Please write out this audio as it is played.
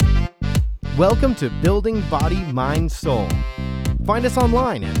Welcome to Building Body, Mind, Soul. Find us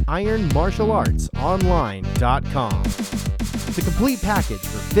online at ironmartialartsonline.com. The complete package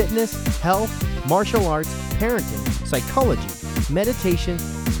for fitness, health, martial arts, parenting, psychology, meditation,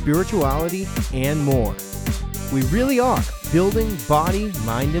 spirituality, and more. We really are building body,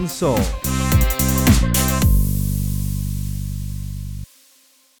 mind, and soul.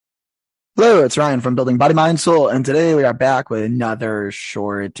 Hello, it's Ryan from Building Body, Mind, Soul, and today we are back with another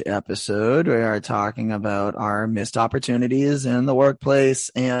short episode. We are talking about our missed opportunities in the workplace,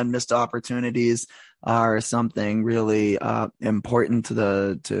 and missed opportunities are something really important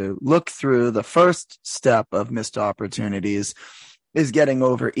to look through. The first step of missed opportunities is getting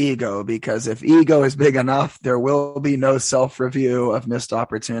over ego, because if ego is big enough, there will be no self-review of missed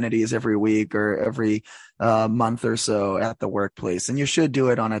opportunities every week or every month or so at the workplace. And you should do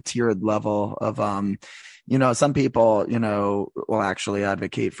it on a tiered level of, some people, will actually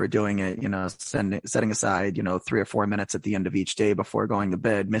advocate for doing it, setting aside, 3 or 4 minutes at the end of each day before going to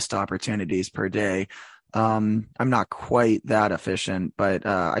bed, missed opportunities per day. I'm not quite that efficient, but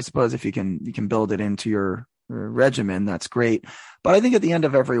I suppose if you can build it into your regimen, that's great. But I think at the end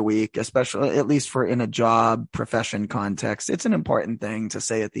of every week, especially at least for in a job profession context, it's an important thing to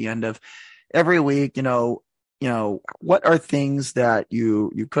say at the end of every week, what are things that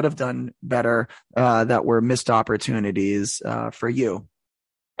you could have done better that were missed opportunities for you.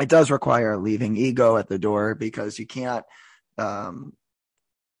 It does require leaving ego at the door, because you can't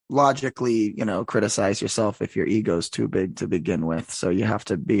logically, criticize yourself if your ego is too big to begin with. So you have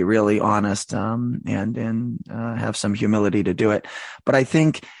to be really honest and have some humility to do it. But I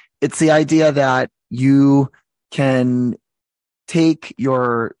think it's the idea that you can take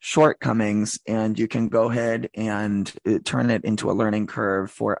your shortcomings and you can go ahead and turn it into a learning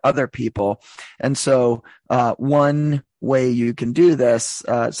curve for other people. And so one way you can do this,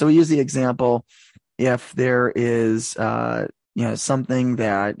 so we use the example, if there is something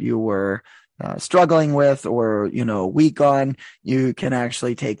that you were struggling with or, weak on, you can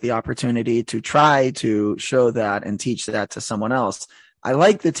actually take the opportunity to try to show that and teach that to someone else. I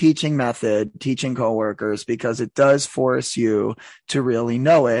like the teaching method, teaching coworkers, because it does force you to really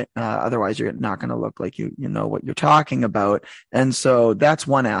know it. Otherwise, you're not going to look like you know what you're talking about. And so that's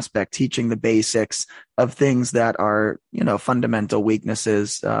one aspect, teaching the basics of things that are, fundamental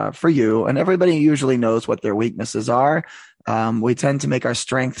weaknesses for you. And everybody usually knows what their weaknesses are. We tend to make our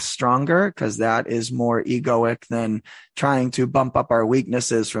strengths stronger, because that is more egoic than trying to bump up our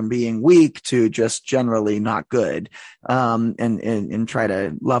weaknesses from being weak to just generally not good, and try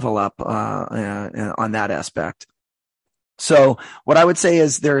to level up on that aspect. So what I would say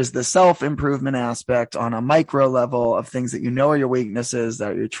is there is the self-improvement aspect on a micro level of things that are your weaknesses,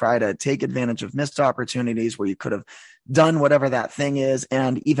 that you try to take advantage of missed opportunities where you could have done whatever that thing is,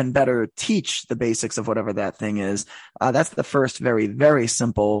 and even better, teach the basics of whatever that thing is. That's the first very, very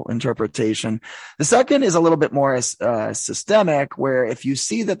simple interpretation. The second is a little bit more systemic, where if you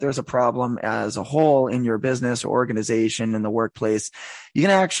see that there's a problem as a whole in your business or organization, in the workplace, you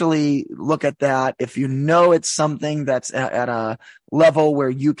can actually look at that. If you know it's something that's at a level where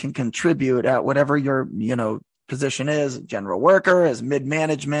you can contribute at whatever your, position is, general worker, as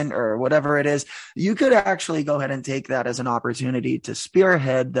mid-management, or whatever it is, you could actually go ahead and take that as an opportunity to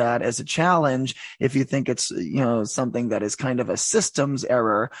spearhead that as a challenge. If you think it's, something that is kind of a systems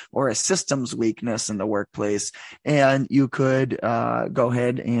error or a systems weakness in the workplace, and you could go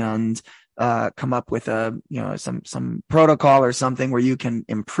ahead and come up with some protocol or something where you can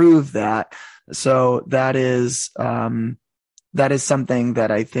improve that. So that is something that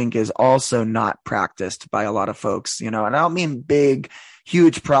I think is also not practiced by a lot of folks, and I don't mean big,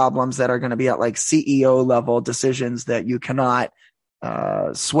 huge problems that are going to be at like CEO level decisions that you cannot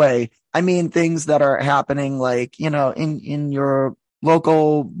sway. I mean things that are happening like, in your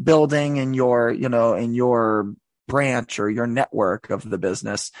local building, in your branch or your network of the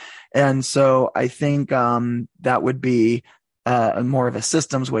business. And so I think that would be more of a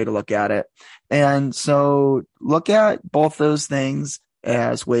systems way to look at it. And so look at both those things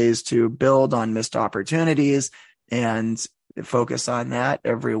as ways to build on missed opportunities and focus on that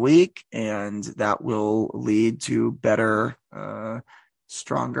every week. And that will lead to better,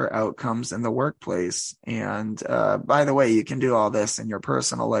 stronger outcomes in the workplace. And by the way, you can do all this in your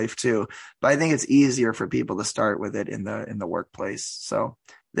personal life too, but I think it's easier for people to start with it in the workplace. So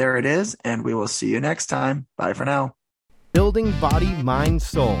there it is. And we will see you next time. Bye for now. Building Body, Mind,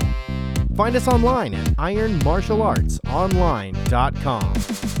 Soul. Find us online at ironmartialartsonline.com.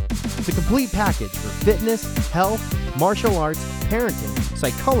 The complete package for fitness, health, martial arts, parenting,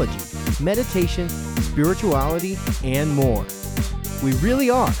 psychology, meditation, spirituality, and more. We really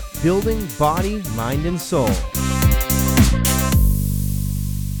are building body, mind, and soul.